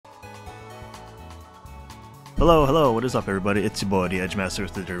Hello, what is up everybody? It's your boy, the Edge Master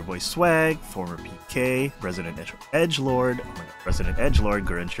with the Dirty Boy Swag, former PK, Resident Edgelord, Resident Edgelord,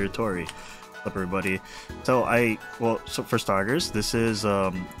 Gurren Shiratori. What's up everybody? So for starters, this is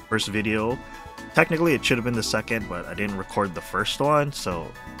first video. Technically it should have been the second, but I didn't record the first one,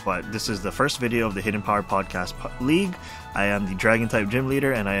 but this is the first video of the Hidden Power Podcast League. I am the Dragon type gym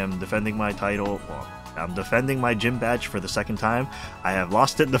leader and I am defending my title. Well, I'm defending my gym badge for the second time. I have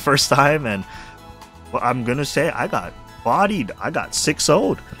lost it the first time and well, I'm gonna say I got bodied. I got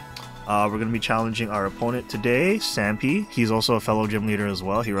 6-0'd. We're gonna be challenging our opponent today, Dsampii. He's also a fellow gym leader as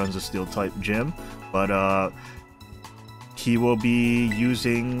well. He runs a steel type gym, but he will be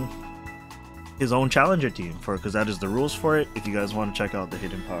using his own challenger team because that is the rules for it. If you guys want to check out the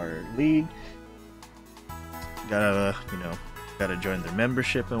Hidden Power League, gotta join their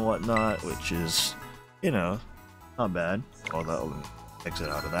membership and whatnot, which is not bad. All that, let me exit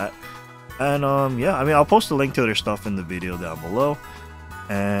out of that. And yeah, I mean, I'll post a link to their stuff in the video down below.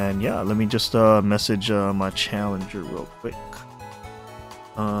 And yeah, let me just message my challenger real quick.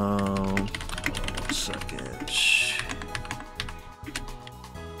 1 second.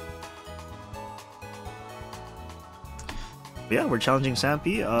 But yeah, we're challenging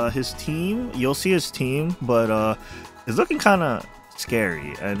Dsampii. His team, you'll see his team, but it's looking kind of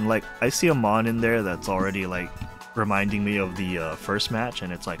scary. And like, I see a mon in there that's already like reminding me of the first match,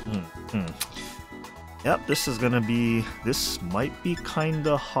 and it's like, yep, this might be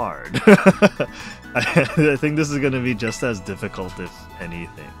kinda hard. I think this is gonna be just as difficult if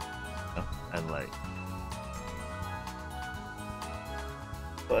anything. And like,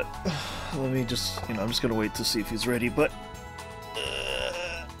 but let me just, I'm just gonna wait to see if he's ready, but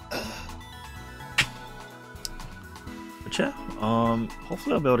yeah,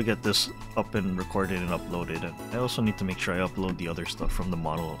 hopefully I'll be able to get this up and recorded and uploaded, and I also need to make sure I upload the other stuff from the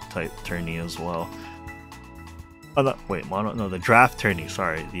model type tourney as well. Oh, the draft tourney,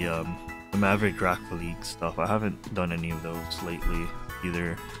 sorry, the Maverick Draft League stuff. I haven't done any of those lately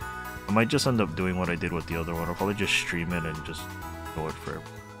either. I might just end up doing what I did with the other one. I'll probably just stream it and just go it for.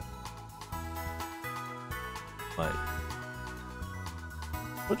 But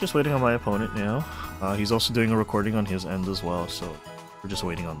we're just waiting on my opponent now. He's also doing a recording on his end as well, so we're just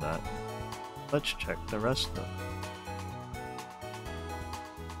waiting on that. Let's check the rest though.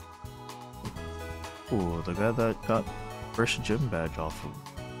 Ooh, the guy that got first gym badge off of,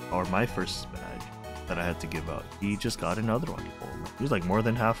 or my first badge that I had to give out, he just got another one. He's like more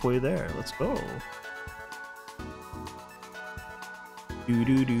than halfway there. Let's go. Do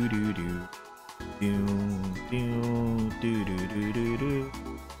do do do do.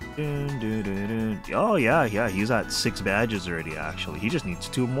 Oh yeah, he's at 6 badges already. Actually, he just needs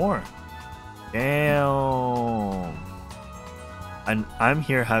 2 more. Damn. And I'm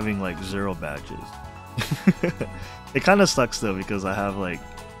here having like 0 badges. It kind of sucks though because I have like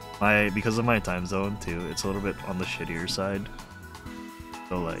because of my time zone too. It's a little bit on the shittier side.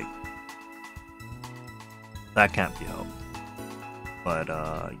 So like that can't be helped. But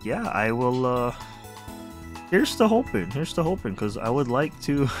yeah, I will. Here's to hoping, because I would like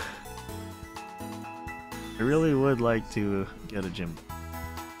to. I really would like to get a gym.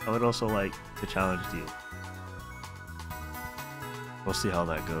 I would also like to challenge you. We'll see how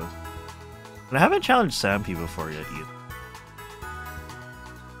that goes. And I haven't challenged Dsampii before yet either.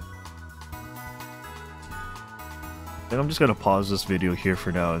 And I'm just gonna pause this video here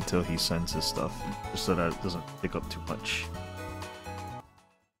for now until he sends his stuff, just so that it doesn't pick up too much.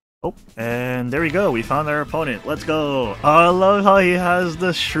 Oh, and there we go. We found our opponent. Let's go. Oh, I love how he has the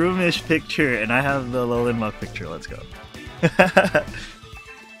Shroomish picture, and I have the Lolin Muck picture. Let's go.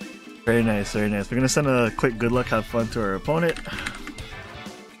 Very nice, very nice. We're gonna send a quick good luck, have fun to our opponent.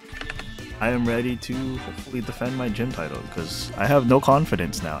 I am ready to hopefully defend my gym title because I have no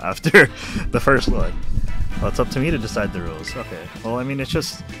confidence now after the first one. Well, it's up to me to decide the rules. Okay. Well, I mean, it's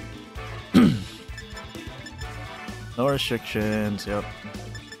just no restrictions. Yep.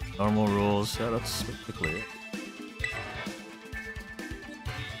 Normal rules. Yeah, that's clear.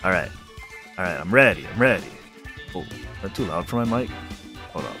 Alright. Alright, I'm ready. Oh, is that too loud for my mic?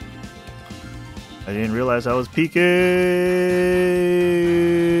 Hold up. I didn't realize I was peeking!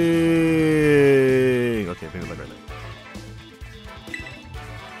 Okay, maybe like right there.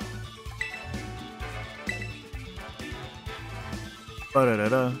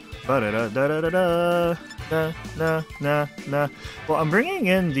 Ba-da-da-da. Ba-da-da-da-da-da-da. Nah. Well, I'm bringing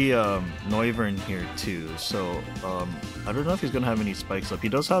in the Noivern here too, so I don't know if he's gonna have any spikes up. He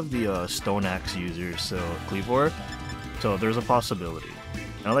does have the Stone Axe user, so Cleavor, so there's a possibility.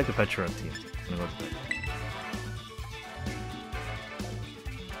 And I like the Petron team. I'm gonna go with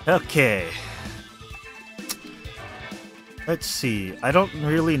that. Okay. Let's see. I don't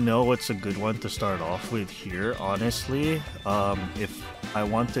really know what's a good one to start off with here, honestly. If I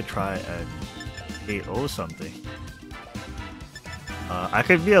want to try and KO something. I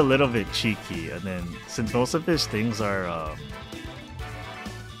could be a little bit cheeky, and then since most of his things are...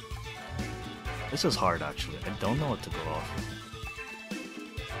 This is hard, actually. I don't know what to go off with.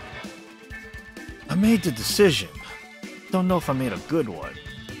 I made the decision. Don't know if I made a good one.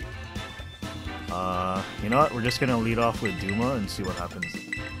 You know what? We're just gonna lead off with Duma and see what happens.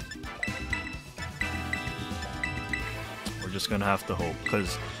 We're just gonna have to hope,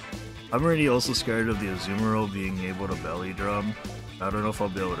 because I'm already also scared of the Azumarill being able to belly drum. I don't know if I'll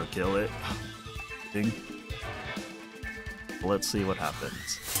be able to kill it. Let's see what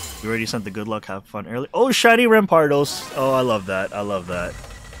happens. You already sent the good luck, have fun early. Oh, shiny Rampardos! Oh, I love that. I love that.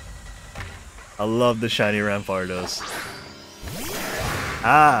 I love the shiny Rampardos.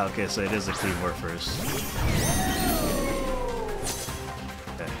 Ah, okay, so it is a Cleavor first.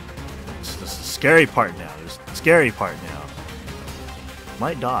 Okay. This is the scary part now. There's the scary part now.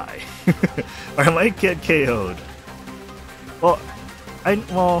 Might die. Or I might get KO'd. Well,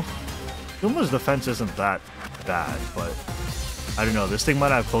 Duma's defense isn't that bad, but I don't know. This thing might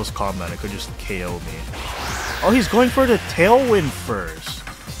have close combat. It could just KO me. Oh, he's going for the Tailwind first.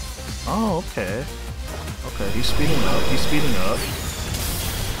 Oh, okay. Okay, he's speeding up. He's speeding up.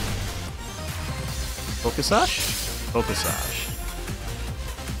 Focus Sash? Focus Sash.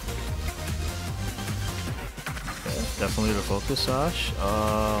 Okay, definitely the Focus Sash.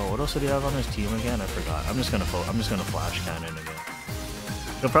 What else did he have on his team again? I forgot. I'm just gonna Flash Cannon again.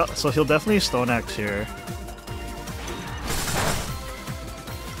 So he'll definitely Stone Axe here.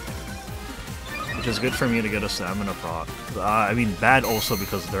 Which is good for me to get a stamina proc. I mean, bad also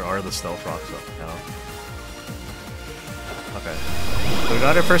because there are the stealth rocks up now. Okay. So we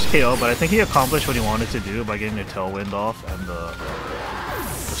got our first KO, but I think he accomplished what he wanted to do by getting the Tailwind off and the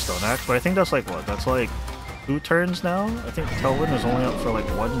Stone Axe. But I think that's like what? That's like 2 turns now? I think Tailwind is only up for like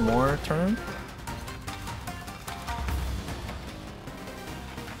 1 more turn.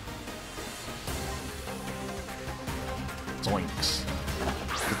 Zoinks.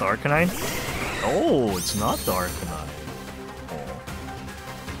 Is it the Arcanine? Oh, it's not the Arcanine. Oh.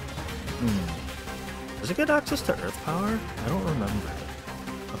 Does it get access to Earth Power? I don't remember.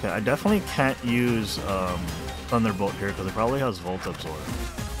 Okay, I definitely can't use Thunderbolt here because it probably has Volt Absorb.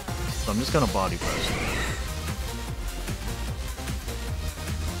 So I'm just gonna Body Press it.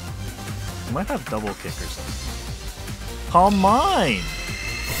 It might have Double Kick or something. Calm Mind!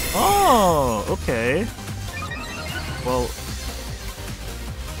 Oh, okay. Well,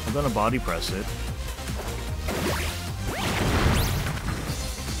 I'm gonna Body Press it.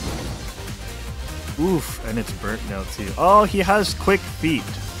 Oof, and it's burnt now too. Oh, he has Quick Feet.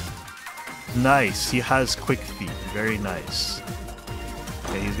 Nice, he has Quick Feet. Very nice.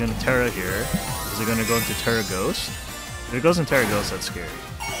 Okay, he's gonna Terra here. Is it gonna go into Terra Ghost? If it goes in Terra Ghost, that's scary.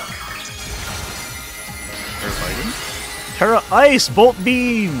 Terra Fighting? Terra Ice! Bolt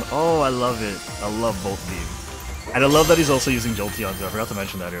Beam! Oh, I love it. I love Bolt Beam. And I love that he's also using Jolteon too. I forgot to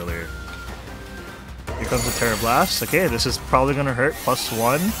mention that earlier. Here comes the Terra Blast. Okay, this is probably gonna hurt.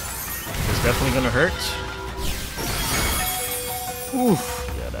 +1. It's definitely gonna hurt.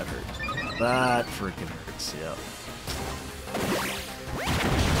 Oof. Yeah, that hurt. That freaking hurts, yeah.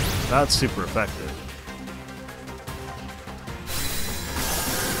 That's super effective.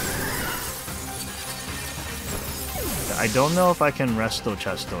 I don't know if I can Resto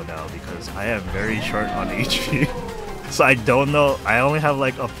Chesto now because I am very short on HP. So I don't know. I only have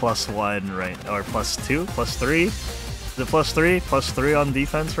like a +1 right, or +2, +3. Is it +3? +3 on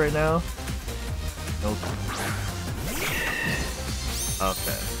defense right now? Nope.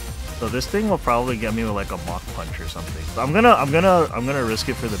 Okay. So this thing will probably get me with like a Mach Punch or something. So I'm gonna risk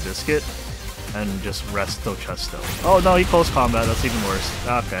it for the biscuit and just Resto Chesto. Oh no, he close combat. That's even worse.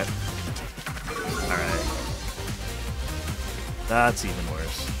 Okay. All right. That's even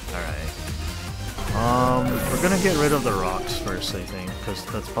worse. Alright. We're gonna get rid of the rocks first, I think, because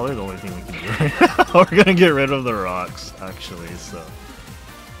that's probably the only thing we can do right now. We're gonna get rid of the rocks, actually, so...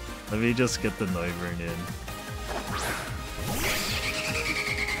 Let me just get the Noivern in.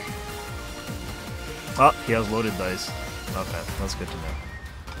 Oh, he has loaded dice. Okay, that's good to know.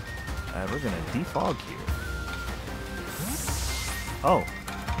 And we're gonna defog here. Oh.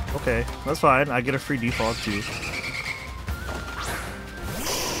 Okay, that's fine. I get a free defog too.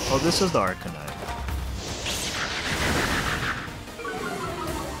 Oh, this is the Arcanine.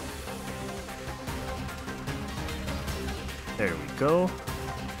 There we go.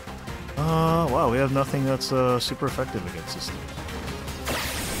 Wow, we have nothing that's super effective against this thing.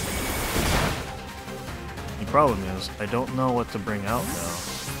 problem is, I don't know what to bring out now.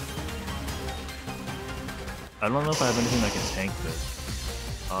 I don't know if I have anything that can tank this.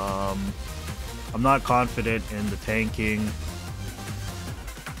 I'm not confident in the tanking,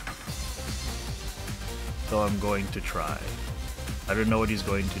 so I'm going to try. I don't know what he's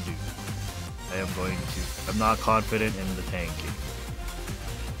going to do. I'm not confident in the tanking.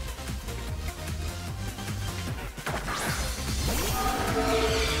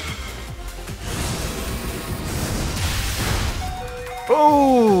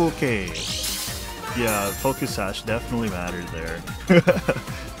 Oh, okay. Yeah, Focus Sash definitely mattered there.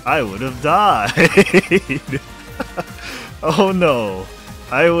 I would have died. Oh no.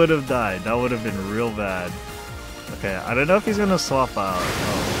 I would have died. That would have been real bad. Okay, I don't know if he's gonna swap out.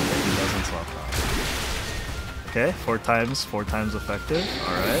 Oh, okay, he doesn't swap out. Okay, four times effective.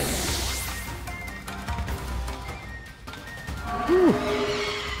 Alright.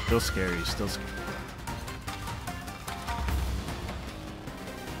 Still scary, still scary.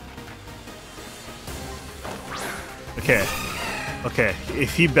 Okay,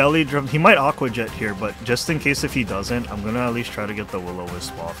 if he belly drum, he might Aqua Jet here, but just in case if he doesn't, I'm gonna at least try to get the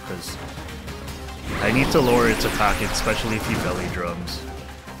Will-O-Wisp off, because I need to lower its attack, especially if he belly drums.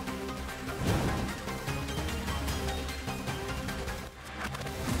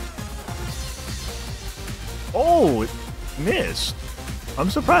 Oh, it missed. I'm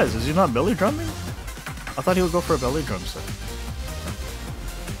surprised, is he not belly drumming? I thought he would go for a belly drum set.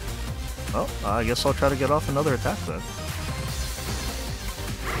 Well, I guess I'll try to get off another attack then.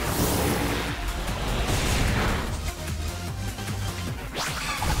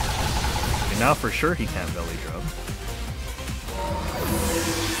 Okay, now for sure he can't belly drum.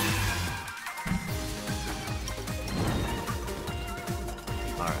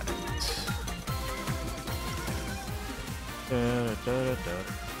 Alright.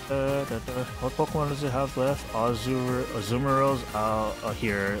 What Pokemon does it have left? Azumaro's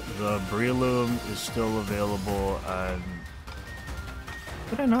here. The Breloom is still available, and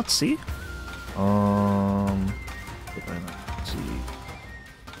did I not see? Did I not see?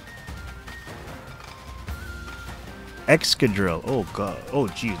 Excadrill. Oh god. Oh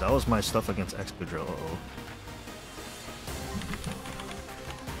geez, that was my stuff against Excadrill.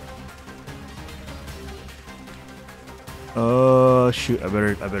 Uh-oh. Shoot, I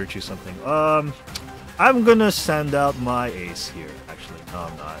better choose something. I'm gonna send out my ace here. Actually, no,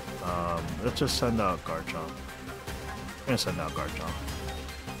 I'm not. Let's just send out Garchomp. I'm gonna send out Garchomp.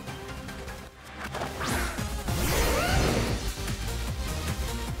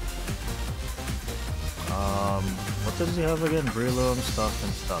 What does he have again? Breloom stuff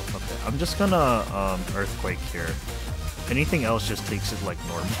and stuff. Okay, I'm just gonna Earthquake here. Anything else just takes it like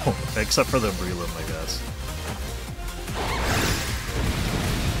normal, except for the Breloom, I guess.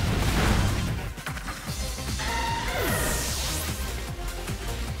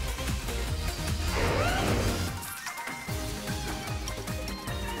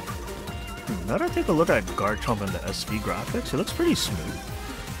 Now that I take a look at Garchomp and the SV graphics, it looks pretty smooth.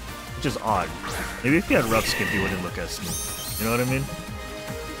 Which is odd. Maybe if he had rough skin, he wouldn't look as smooth. You know what I mean?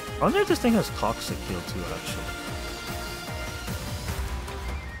 I wonder if this thing has Toxic Heal too, actually.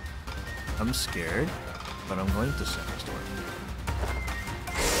 I'm scared, but I'm going to Sandstorm.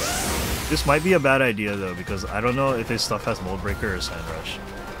 This might be a bad idea though, because I don't know if his stuff has Mold Breaker or Sand Rush.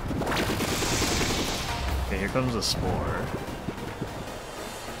 Okay, here comes a Spore.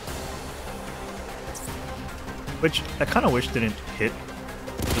 Which I kind of wish didn't hit.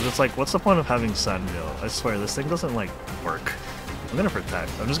 Because it's like, what's the point of having Sandville? I swear, this thing doesn't like work. I'm gonna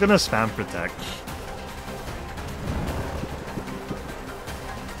Protect. I'm just gonna spam Protect.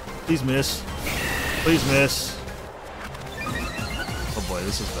 Please miss. Please miss. Oh boy,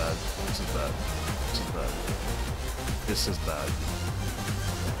 this is bad. This is bad. This is bad. This is bad.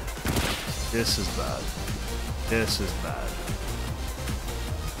 This is bad. This is bad.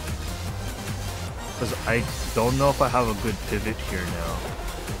 Because I don't know if I have a good pivot here now.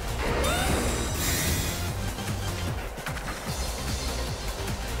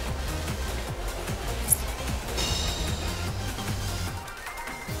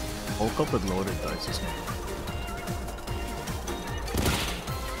 Woke up with loaded dice this game.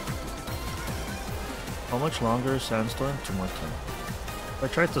 How much longer is Sandstorm? 2 more turns. If I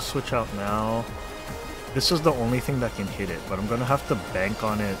tried to switch out now, this is the only thing that can hit it, but I'm gonna have to bank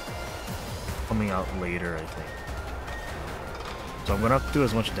on it coming out later, I think. So I'm gonna have to do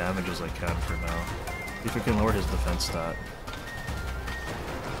as much damage as I can for now. See if we can lower his defense stat.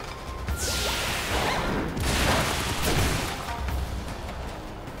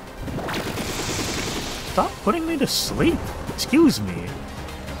 Stop putting me to sleep! Excuse me!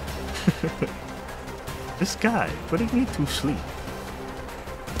 This guy putting me to sleep.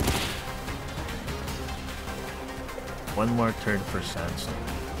 One more turn for Sandstone.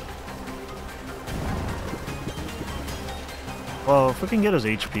 Well, if we can get his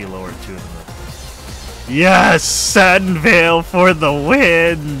HP lower too. Then... Yes! Sandvale for the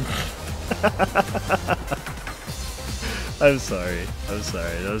win! I'm sorry.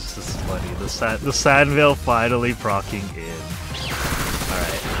 That was just funny. The Sandvale finally proccing in.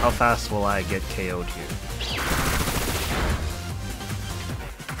 Alright, how fast will I get KO'd here?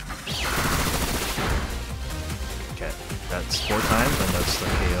 Okay, that's 4 times and that's the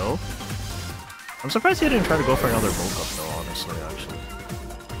KO. I'm surprised he didn't try to go for another bulk up though, honestly, actually.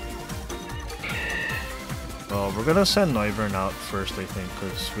 Well, we're gonna send Noivern out first, I think,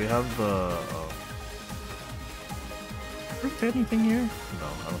 because we have the... anything here? No,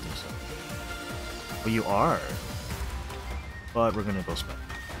 I don't think so. Well, you are. But we're gonna go special.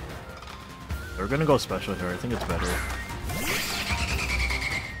 We're gonna go special here. I think it's better.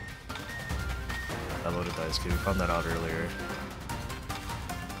 I loaded dice key. We found that out earlier.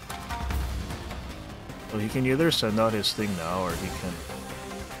 So he can either send out his thing now, or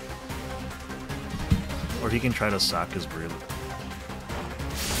he can try to sack his Brilliant.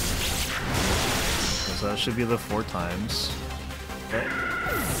 So that should be the 4 times. Okay.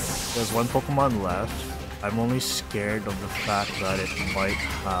 There's 1 Pokemon left. I'm only scared of the fact that it might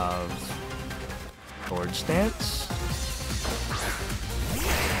have Sword Stance.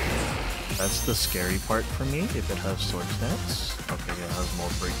 That's the scary part for me, if it has Sword Stance. Okay, it has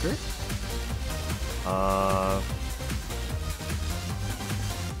Mold Breaker.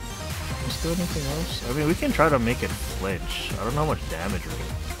 Let's do anything else? I mean, we can try to make it flinch. I don't know how much damage we're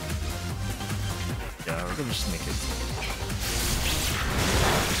gonna... Yeah, we're gonna just make it flinch.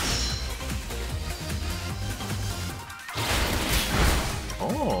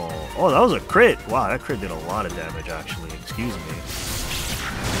 Oh, that was a crit! Wow, that crit did a lot of damage, actually. Excuse me.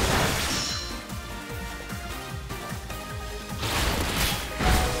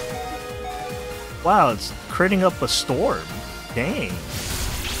 Wow, it's critting up a storm. Dang.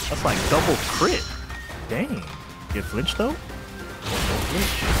 That's like double crit. Dang. Get flinched though? Oh, no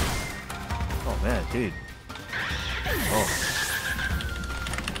flinch. Oh man, dude. Oh.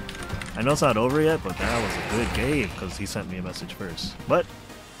 I know it's not over yet, but that was a good game because he sent me a message first. But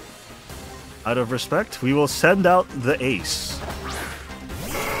out of respect, we will send out the ace.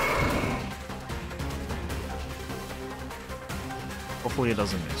 Hopefully it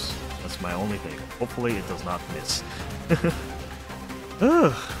doesn't miss. That's my only thing. Hopefully it does not miss.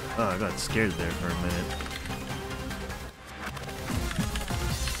 Oh, I got scared there for a minute.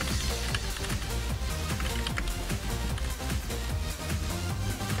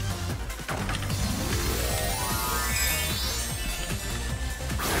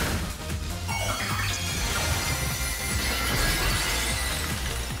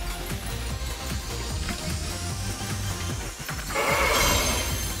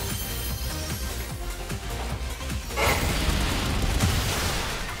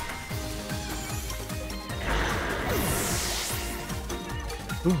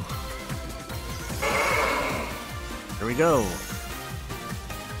 Ooh. Here we go.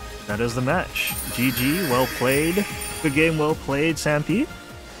 That is the match. GG, well played. Good game, well played, Dsampii.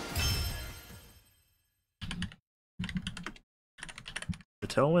 The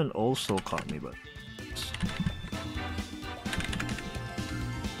tailwind also caught me, but...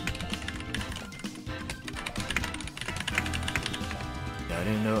 Yeah, I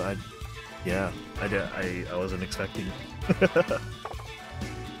didn't know. I wasn't expecting.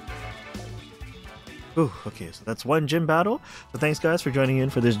 Ooh, okay, so that's one gym battle. So thanks guys for joining in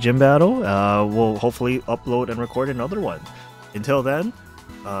for this gym battle. We'll hopefully upload and record another one. Until then,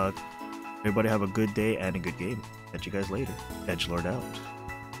 everybody have a good day and a good game. Catch you guys later. Edgelord out.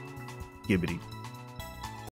 Gibbity.